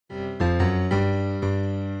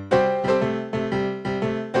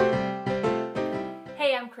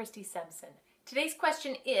Christy Simpson. Today's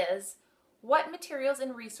question is, what materials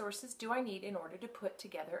and resources do I need in order to put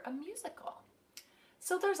together a musical?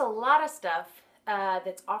 So there's a lot of stuff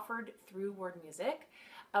that's offered through Word Music.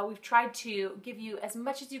 We've tried to give you as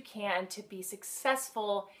much as you can to be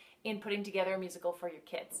successful in putting together a musical for your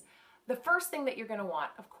kids. The first thing that you're going to want,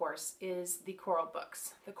 of course, is the choral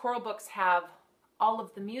books. The choral books have all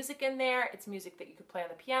of the music in there. It's music that you could play on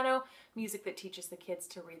the piano, music that teaches the kids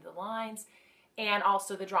to read the lines, and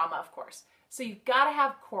also the drama, of course. So you've got to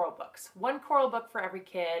have choral books. One choral book for every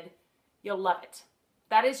kid. You'll love it.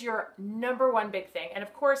 That is your number one big thing. And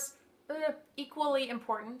of course, equally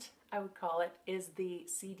important, I would call it, is the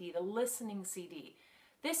CD, the listening CD.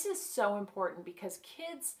 This is so important because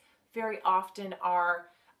kids very often are,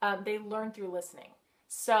 they learn through listening.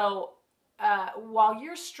 So while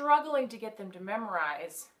you're struggling to get them to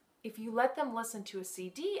memorize, if you let them listen to a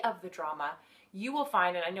CD of the drama, you will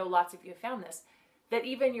find, and I know lots of you have found this, that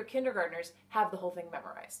even your kindergartners have the whole thing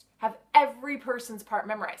memorized, have every person's part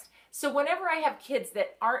memorized. So whenever I have kids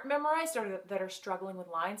that aren't memorized or that are struggling with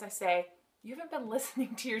lines, I say, you haven't been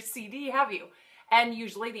listening to your CD, have you? And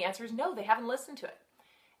usually the answer is no, they haven't listened to it.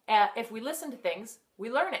 If we listen to things, we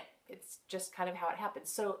learn it. It's just kind of how it happens.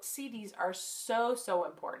 So CDs are so, so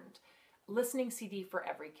important. Listening CD for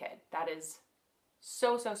every kid. That is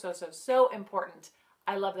so, so, so, so, so important.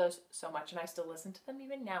 I love those so much, and I still listen to them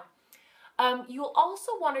even now. You'll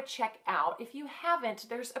also want to check out, if you haven't,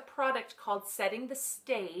 there's a product called Setting the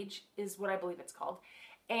Stage, is what I believe it's called.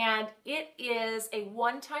 And it is a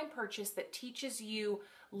one-time purchase that teaches you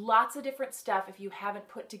lots of different stuff if you haven't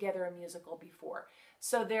put together a musical before.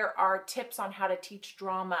 So there are tips on how to teach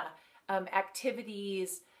drama,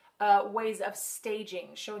 activities, ways of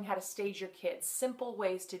staging, showing how to stage your kids, simple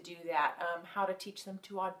ways to do that, how to teach them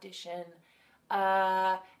to audition,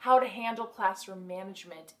 how to handle classroom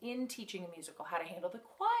management in teaching a musical, how to handle the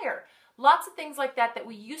choir, lots of things like that that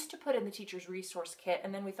we used to put in the teacher's resource kit,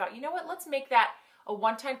 and then we thought, you know what, let's make that a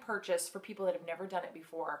one-time purchase for people that have never done it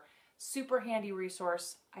before. Super handy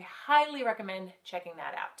resource. I highly recommend checking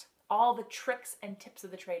that out. All the tricks and tips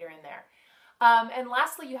of the trade are in there. And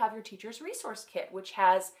lastly, you have your teacher's resource kit, which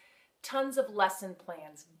has tons of lesson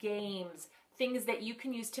plans, games, things that you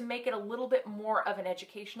can use to make it a little bit more of an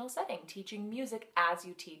educational setting, teaching music as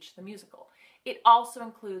you teach the musical. It also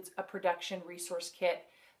includes a production resource kit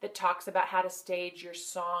that talks about how to stage your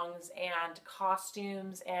songs and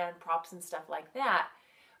costumes and props and stuff like that.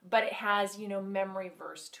 But it has, you know, memory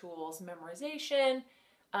verse tools, memorization,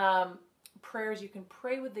 prayers you can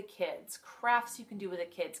pray with the kids, crafts you can do with the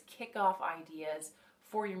kids, kick-off ideas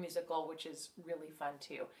for your musical, which is really fun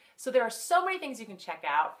too. So there are so many things you can check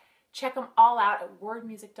out. Check them all out at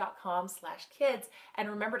wordmusic.com/kids. And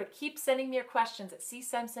remember to keep sending me your questions at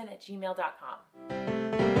csimpson@gmail.com.